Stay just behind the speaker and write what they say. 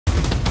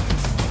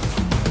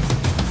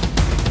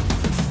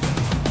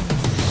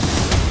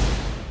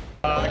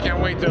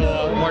wait till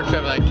March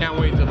 7th. I can't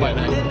wait till fight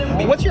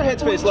night. What's your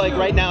headspace like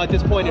right now at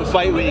this point in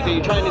fight week? Are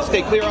you trying to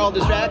stay clear of all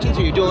distractions?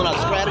 Or are you doing a lot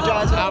of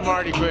strategizing? I'm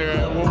already clear.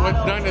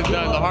 What's done is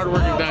done. The hard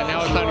work is done.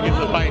 Now it's time to get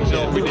to the fight and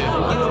show what we did.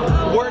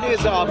 Word is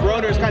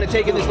Broner's kind of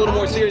taking this a little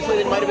more seriously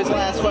than might have his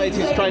last fights.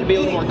 He's trying to be a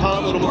little more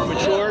calm, a little more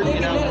mature. You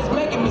know,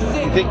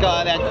 you think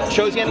that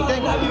shows you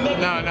anything?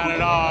 No, not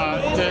at all.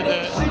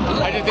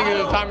 I just think at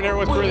the time in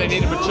everyone's career they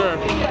need to mature.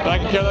 But I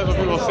can care less what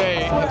people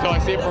say until I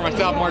see it for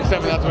myself. March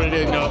 7th, that's what it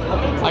is. You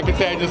know, I could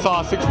say I just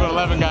saw a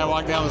 6'11" guy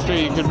walk down the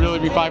street. He could really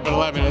be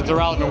 5'11". It's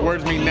irrelevant.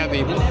 Words mean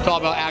nothing. It's all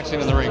about action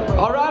in the ring.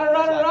 All right, all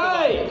right, all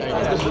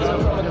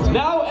right.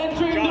 Now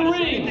entering the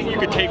ring. Anything you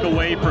could take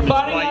away from his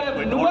fight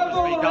with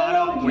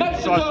Moreno, when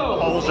you saw some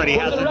holes that he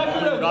hasn't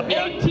moved up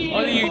yet? One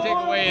thing you can take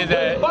away is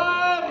that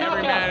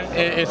every man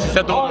is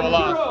susceptible to a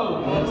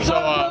loss. So,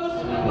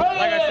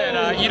 like I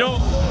said, you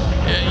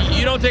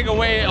don't take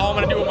away all I'm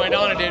going to do what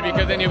Maidana did,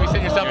 because then you'll be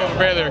setting yourself up for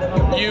failure.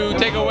 You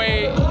take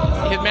away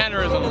his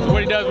mannerisms,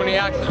 what he does when he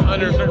acts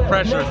under certain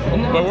pressure.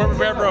 But we're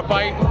prepared for a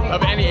fight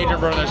of any Adrien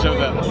Broner that shows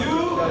up.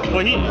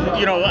 Well,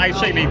 you know, I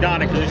say Maidana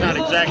because he's not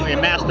exactly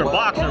a master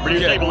boxer, but he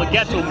was able to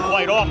get to him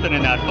quite often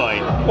in that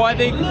fight. Well, I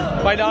think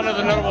Maidana's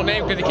a notable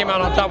name because he came out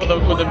on top with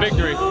the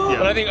victory. Yeah.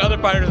 But I think other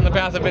fighters in the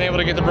past have been able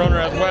to get to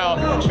Broner as well.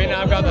 May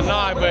not have got the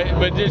nod,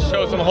 but did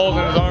show some holes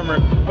in his armor.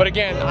 But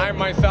again, I'm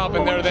myself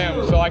and they're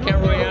them, so I can't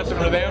really answer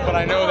for them, but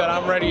I know that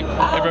I'm ready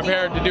and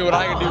prepared to do what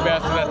I can do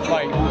best, and that's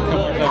fight.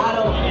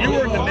 You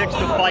were in the mix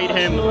to fight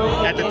him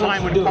at the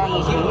time when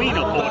Carlos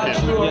Molina fought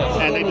him,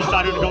 and they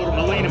decided to go to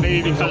Molina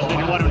maybe because they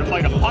didn't want him to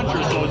fight a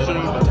puncher so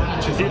soon.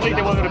 Do you think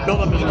they wanted to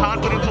build up his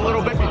confidence a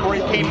little bit before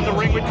he came in the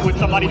ring with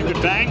somebody who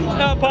could bang?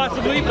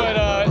 Possibly, but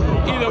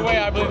either way,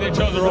 I believe they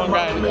chose the wrong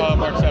guy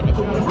March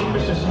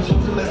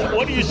 7th.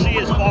 What do you see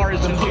as far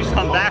as since he's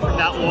come back from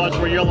that loss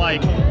where you're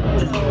like,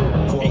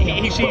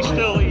 he's still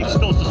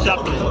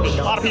susceptible? Because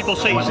a lot of people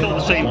say he's still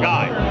the same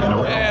guy.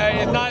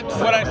 It's not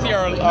what I see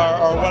or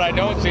what I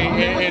don't see.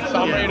 It's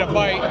I'm ready to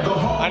fight.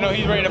 I know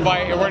he's ready to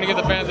fight, and we're going to get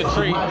the fans a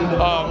treat.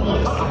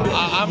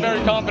 I'm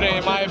very confident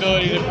in my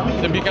ability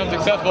to become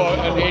successful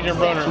in Adrien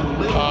Broner.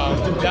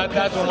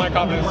 That's where my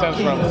confidence stems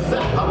from.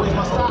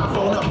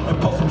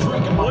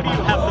 What do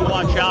you have to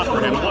watch out for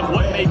him?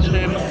 What makes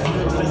him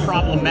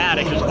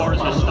problematic as far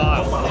as his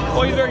style?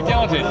 Well, he's very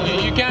talented.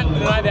 You can't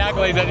deny the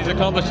accolades that he's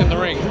accomplished in the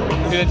ring.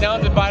 He's a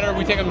talented fighter.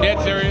 We take him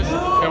dead serious,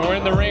 and we're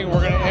in the ring.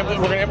 We're going to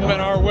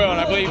implement our will, and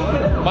I believe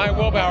my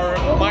willpower,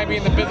 my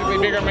being the physically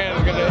bigger man,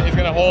 is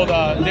going to hold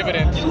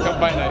dividends come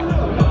fight night.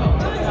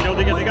 You know,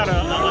 they got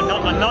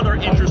another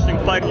interesting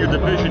fight in your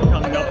division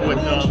coming up with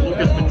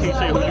Lucas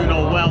Batiste, who you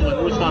know well,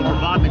 and Ruslan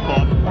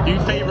Provodnikov. Do you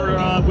favor,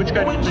 which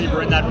guy do you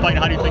favor in that fight?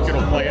 How do you think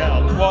it'll play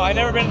out? Well, I've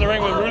never been in the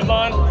ring with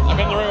Ruslan. I've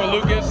been in the ring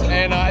with Lucas,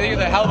 and I think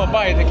it's a hell of a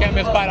fight. It's a can't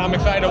miss fight. I'm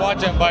excited to watch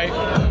that fight.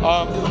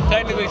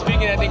 Technically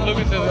speaking, I think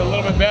Lucas is a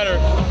little bit better,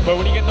 but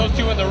when you get those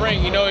two in the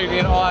ring, you know you're getting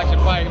an all-action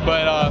fight.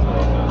 But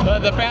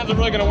the fans are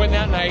really going to win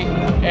that night,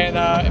 and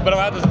but if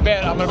I have this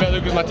bet, I'm going to bet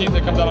Lucas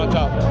Batiste comes out on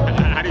top.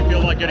 How do you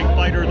feel like getting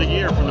Fighter of the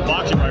Year from the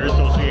Boxing Writers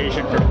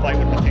Association for the fight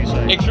with Batiste?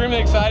 Extremely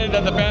excited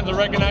that the fans are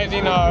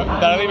recognizing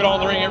that I leave it all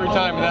in the ring every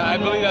time, and I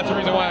believe that's the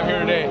reason why I'm here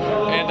today.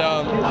 And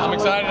I'm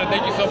excited, and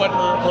thank you so much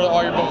for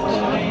all your votes.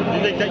 Do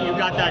you think that you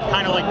got that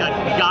kind of like that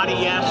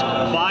Gotti-esque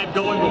vibe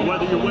going, but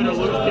whether you win or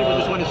lose, people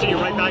just want to see you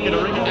right back in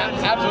the ring again?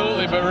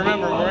 Absolutely, but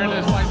remember, we're in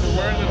this fight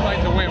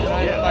to win. We're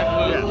not in this fight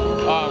to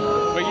lose.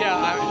 But yeah,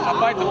 I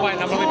fight to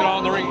fight, and I'm gonna leave it all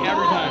in the ring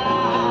every time.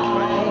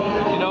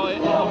 You know,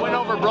 a win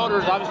over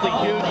Broner is obviously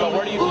huge, but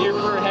where do you see your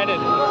career headed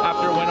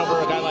after a win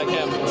over a guy like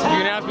him? You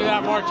can ask me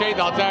that March 8th,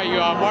 I'll tell you.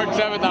 March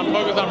 7th, I'm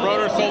focused on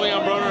Broner, solely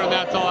on Broner, and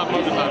that's all I'm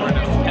focused on right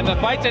now. And the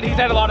fights that he's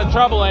had a lot of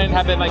trouble in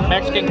have been like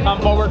Mexican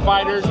come-forward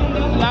fighters.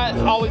 Not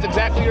always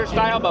exactly your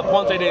style, but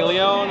Ponce de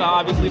Leon,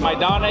 obviously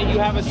Maidana. You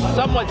have a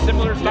somewhat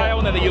similar style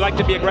in that you like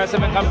to be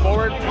aggressive and come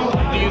forward.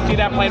 Do you see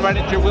that playing right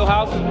into your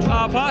wheelhouse?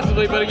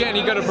 Possibly, but again,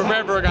 you got to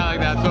prepare for a guy like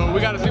that. So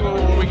we got to see what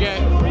we get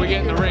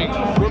in the ring.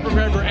 We're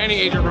prepared for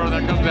any Adrien Broner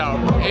that comes out.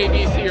 A,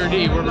 B, C, or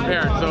D, we're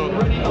prepared. So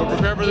we're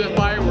prepared for this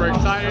fight. We're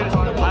excited.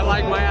 I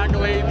like my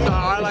accolades.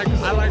 I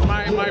like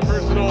my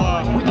personal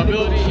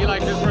ability. He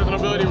likes his personal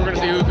ability. We're going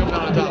to see who comes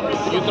out on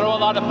top. You throw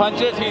a lot of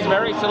punches. He's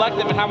very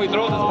selective in how he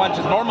throws his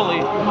punches normally.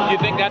 Do you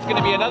think that's going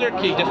to be another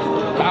key, just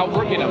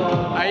outworking him?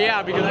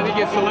 Yeah, because I think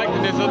his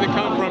selectiveness doesn't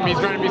come from he's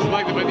trying to be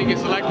selective. I think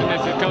his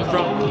selectiveness comes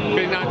from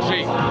being not in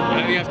shape.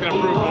 And I think that's going to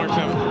prove March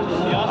 7th.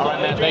 All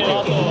right, man. Thank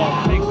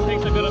you.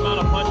 Takes a good amount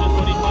of punches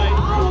when he fights.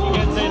 He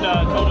gets in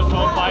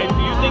toe-to-toe fights.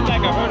 Do you think that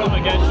could hurt him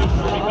against you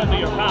because of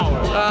your power?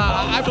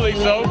 I believe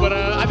so, but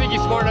I think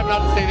he's smart enough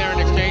not to stay there and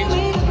exchange.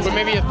 But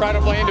maybe his pride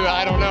will play into it.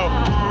 I don't know.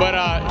 But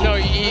no,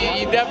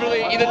 he's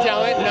a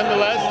talent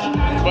nonetheless.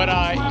 But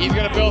he's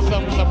going to feel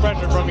some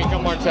pressure from me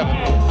come March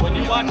 7th. When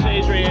you watch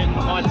Adrien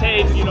on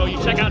tape, you know, you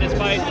check out his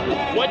fights.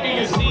 What do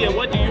you see and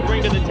what do you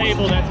bring to the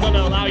table that's going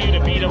to allow you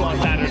to beat him on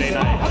Saturday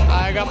night?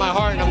 I got my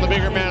heart, and I'm the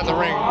bigger man in the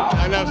ring.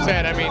 Enough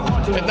said. I mean,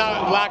 it's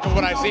not lack of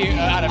what I see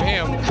out of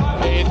him.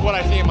 It's what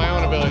I see in my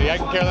own ability. I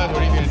can care less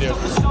what he's going to do.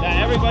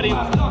 Now, everybody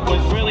was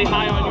really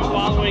high on you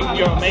following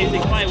your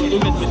amazing fight with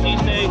Lucas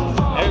Batiste.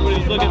 Everybody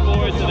was looking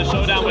forward to the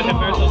showdown with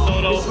Humberto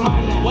Soto.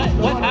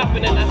 What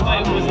happened in that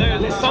fight? Was there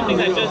something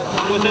that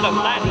was it a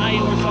flat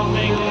night or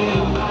something?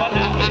 What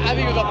happened? I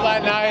think it was a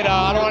flat night.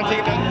 I don't want to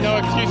take no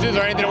excuses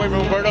or anything away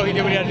from Humberto. He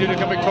did what he had to do to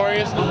come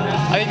victorious.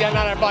 I think that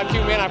night I fought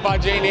 2 men. I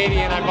fought Jay Nady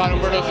and I fought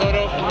Humberto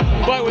Soto.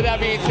 But with that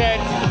being said,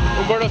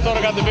 Humberto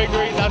Soto got the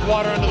victory. That's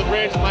water under the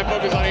bridge. My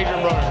focus on Adrien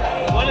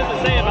Broner. What does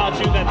it say about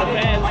you that the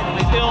fans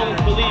still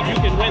believe you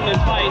can win this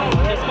fight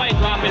despite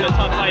dropping a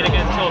tough fight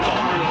against Soto?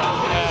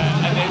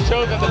 And it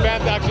shows that the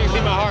fans actually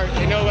see my heart.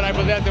 They know what I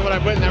possess and what I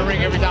put in that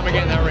ring every time I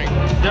get in that ring.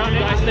 Do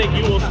you guys think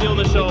you will steal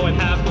the show and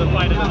have the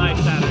fight of the night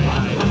Saturday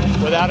night?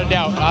 Without a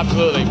doubt,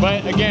 absolutely.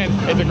 But again,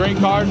 it's a great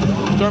card.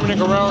 Thurman and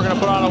Guerrero are going to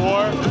put on a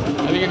war.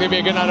 I think it's going to be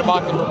a good night of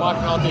boxing. We're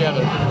boxing all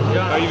together.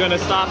 Are you going to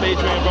stop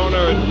Adrien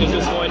Broner, or is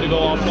this going to go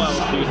all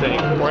 12, do you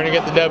think? We're going to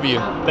get the W.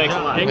 Thanks a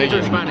lot. English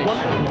or Spanish?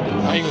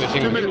 English.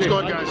 2 minutes, go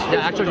ahead, guys.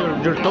 Yeah, actually,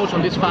 your thoughts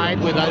on this fight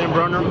with Adrien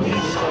Broner?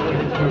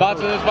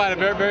 Thoughts on this fight? I'm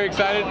very, very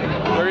excited.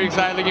 Very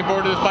excited. Looking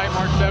forward to this fight,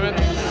 March 7th.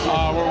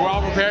 We're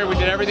well prepared. We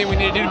did everything we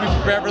need to do to be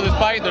prepared for this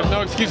fight. There's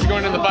no excuse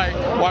going into the fight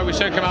why we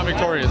should come out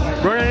victorious.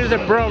 Broner is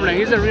a problem.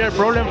 He's a real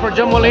problem for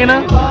John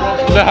Molina?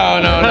 No,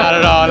 not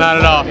at all, not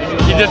at all.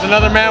 He's just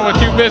another man with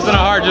 2 fists and a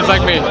heart, just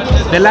like me.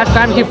 The last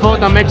time he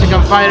fought a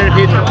Mexican fighter,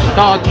 he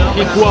thought,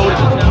 he quote,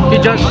 he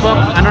just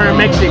fought another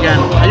Mexican.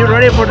 Are you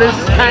ready for this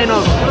kind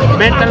of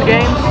mental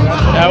games?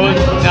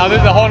 Now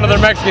this is a whole other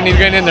Mexican he's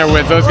getting in there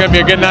with, so it's going to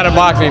be a good night of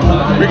boxing.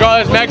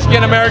 Regardless,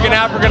 Mexican, American,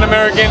 African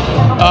American,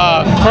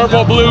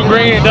 purple, blue,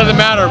 green, it doesn't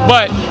matter.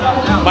 But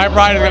my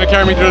pride is going to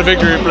carry me through the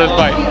victory for this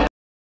fight.